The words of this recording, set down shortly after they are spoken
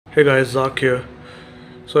Hey guys, Zach here.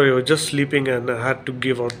 Sorry, I was just sleeping and I had to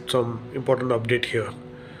give out some important update here.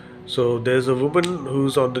 So there's a woman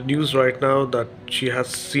who's on the news right now that she has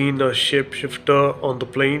seen a shapeshifter on the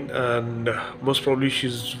plane and most probably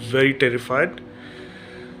she's very terrified.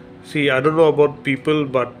 See, I don't know about people,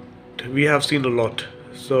 but we have seen a lot.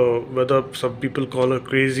 So whether some people call her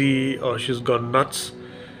crazy or she's gone nuts,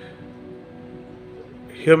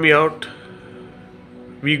 hear me out.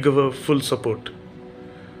 We give her full support.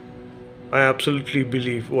 I absolutely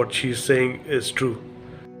believe what she's saying is true.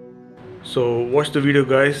 So watch the video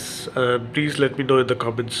guys and please let me know in the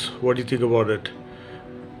comments what you think about it.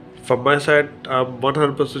 From my side, I'm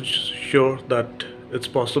 100% sure that it's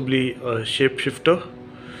possibly a shapeshifter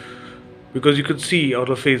because you can see on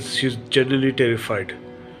her face she's genuinely terrified.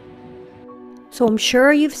 So I'm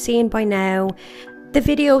sure you've seen by now the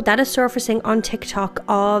video that is surfacing on TikTok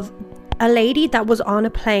of a lady that was on a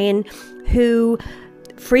plane who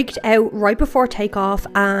freaked out right before takeoff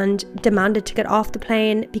and demanded to get off the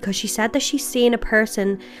plane because she said that she's seen a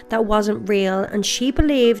person that wasn't real and she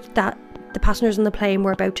believed that the passengers on the plane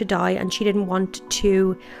were about to die and she didn't want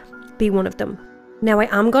to be one of them. Now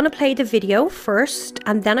I am going to play the video first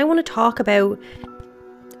and then I want to talk about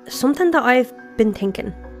something that I've been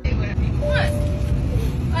thinking.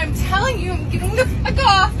 I'm telling you, I'm getting the fuck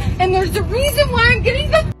off, and there's a reason why I'm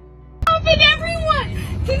getting the fuck off, and everyone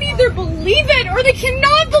can either believe it or they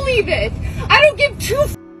cannot believe it. I don't give two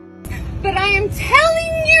fucks, but I am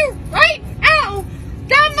telling you right now,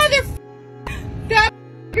 that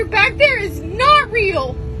motherfucker back there is not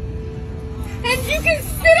real. And you can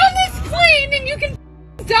sit on this plane and you can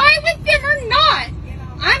die with them or not.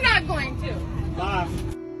 I'm not going to.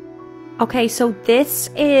 Okay, so this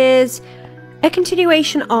is a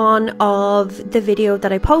continuation on of the video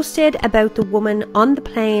that I posted about the woman on the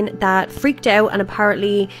plane that freaked out and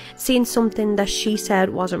apparently seen something that she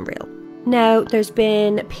said wasn't real. Now, there's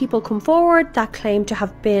been people come forward that claim to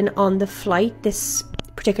have been on the flight, this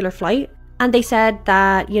particular flight, and they said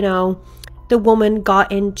that, you know, the woman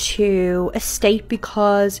got into a state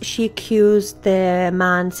because she accused the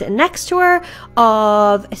man sitting next to her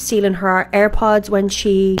of stealing her AirPods when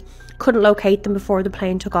she couldn't locate them before the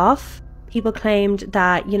plane took off. People claimed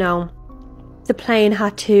that, you know, the plane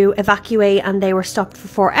had to evacuate and they were stopped for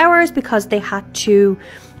 4 hours because they had to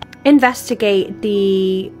investigate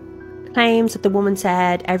the claims that the woman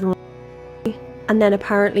said everyone. And then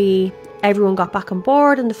apparently everyone got back on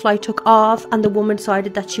board and the flight took off and the woman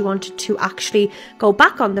decided that she wanted to actually go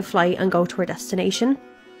back on the flight and go to her destination.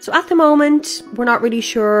 So at the moment, we're not really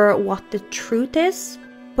sure what the truth is,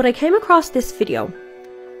 but I came across this video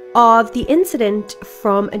of the incident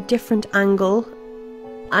from a different angle,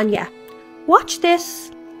 and yeah, watch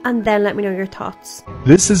this and then let me know your thoughts.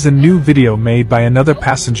 This is a new video made by another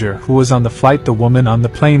passenger who was on the flight the woman on the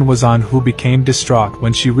plane was on, who became distraught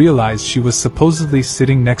when she realized she was supposedly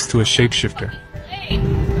sitting next to a shapeshifter. Hey,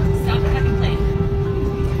 stop the fucking plane.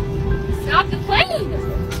 Stop the plane!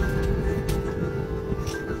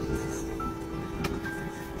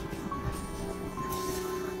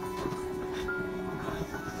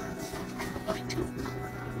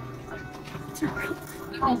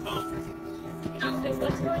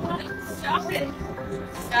 What's going on? Stop it!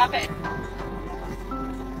 Stop it!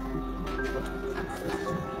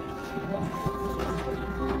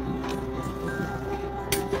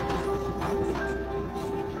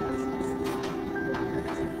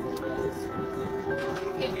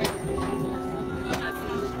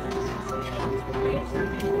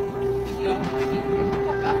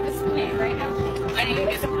 Fuck off this plane right now. I need to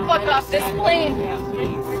get the fuck off this plane.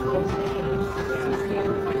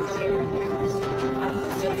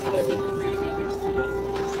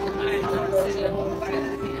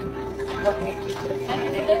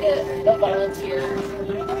 The volunteer.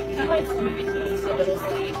 Can I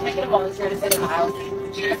get a volunteer to sit in the aisle?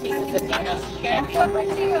 Here, come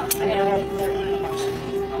right here.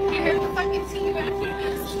 Here, fucking see what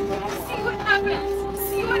happens. See what happens.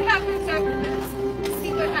 See what happens after this.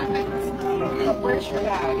 See what happens. Where's your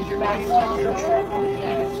bag? Is your bag still on your trip?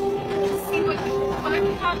 Yeah. See what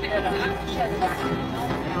fucking happens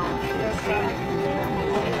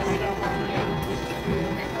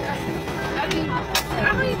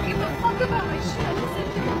how many people talk about my shit?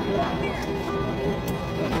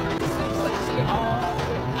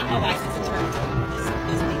 I'm a licensed attorney.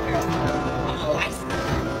 Just be careful. I'm a licensed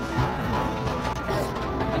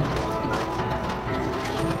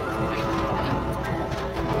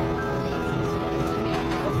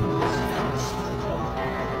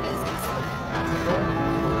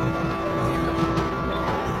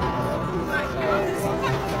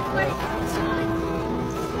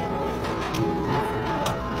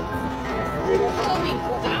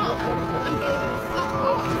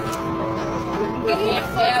Getting the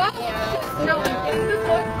fuck off. No, I'm getting the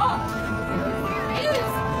fuck off. There is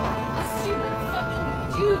a stupid fucking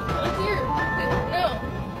dude right there. No.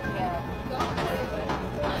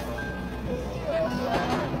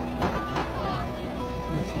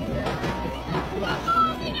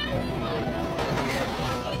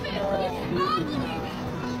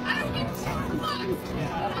 I don't give two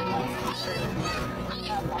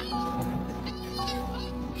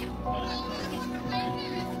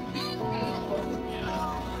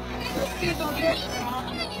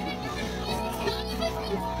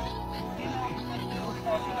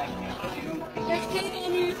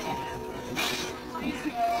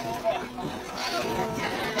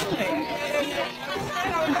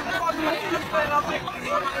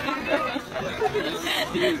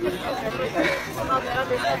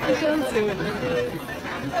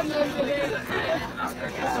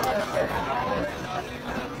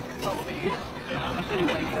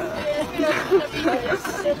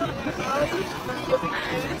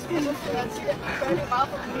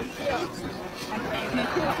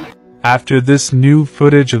After this new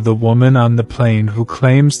footage of the woman on the plane who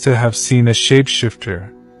claims to have seen a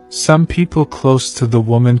shapeshifter, some people close to the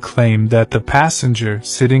woman claimed that the passenger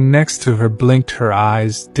sitting next to her blinked her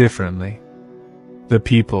eyes differently. The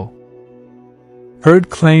people heard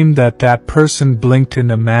claim that that person blinked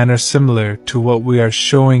in a manner similar to what we are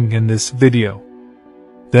showing in this video.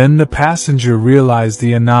 Then the passenger realized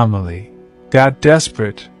the anomaly, got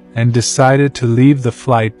desperate, and decided to leave the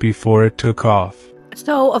flight before it took off.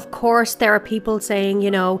 So, of course, there are people saying,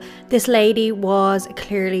 you know, this lady was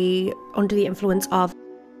clearly under the influence of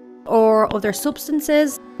or other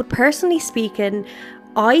substances. But personally speaking,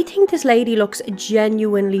 I think this lady looks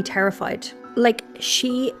genuinely terrified. Like,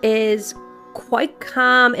 she is quite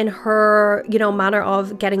calm in her, you know, manner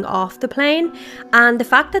of getting off the plane. And the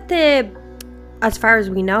fact that as far as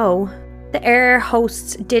we know, the air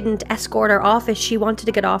hosts didn't escort her off as she wanted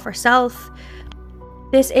to get off herself.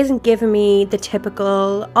 This isn't giving me the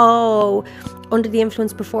typical, oh, under the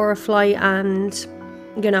influence before a flight and,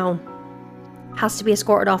 you know, has to be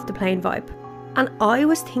escorted off the plane vibe. And I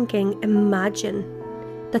was thinking, imagine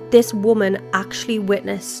that this woman actually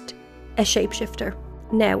witnessed a shapeshifter.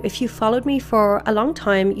 Now, if you followed me for a long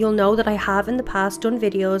time, you'll know that I have in the past done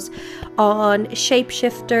videos on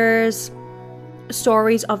shapeshifters,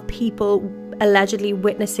 stories of people allegedly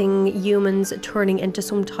witnessing humans turning into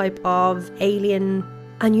some type of alien.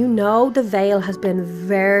 And you know the veil has been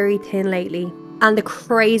very thin lately, and the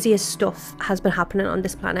craziest stuff has been happening on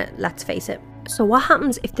this planet, let's face it. So what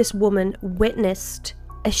happens if this woman witnessed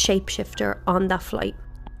a shapeshifter on that flight?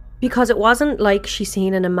 Because it wasn't like she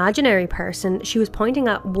seen an imaginary person, she was pointing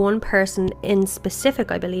at one person in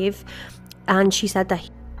specific, I believe, and she said that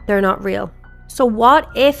they're not real. So what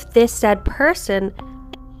if this said person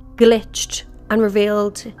glitched and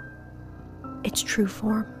revealed its true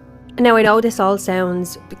form? Now, I know this all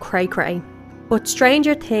sounds cray-cray, but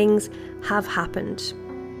stranger things have happened.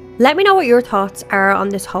 Let me know what your thoughts are on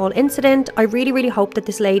this whole incident. I really, really hope that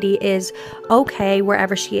this lady is okay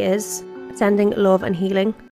wherever she is. Sending love and healing.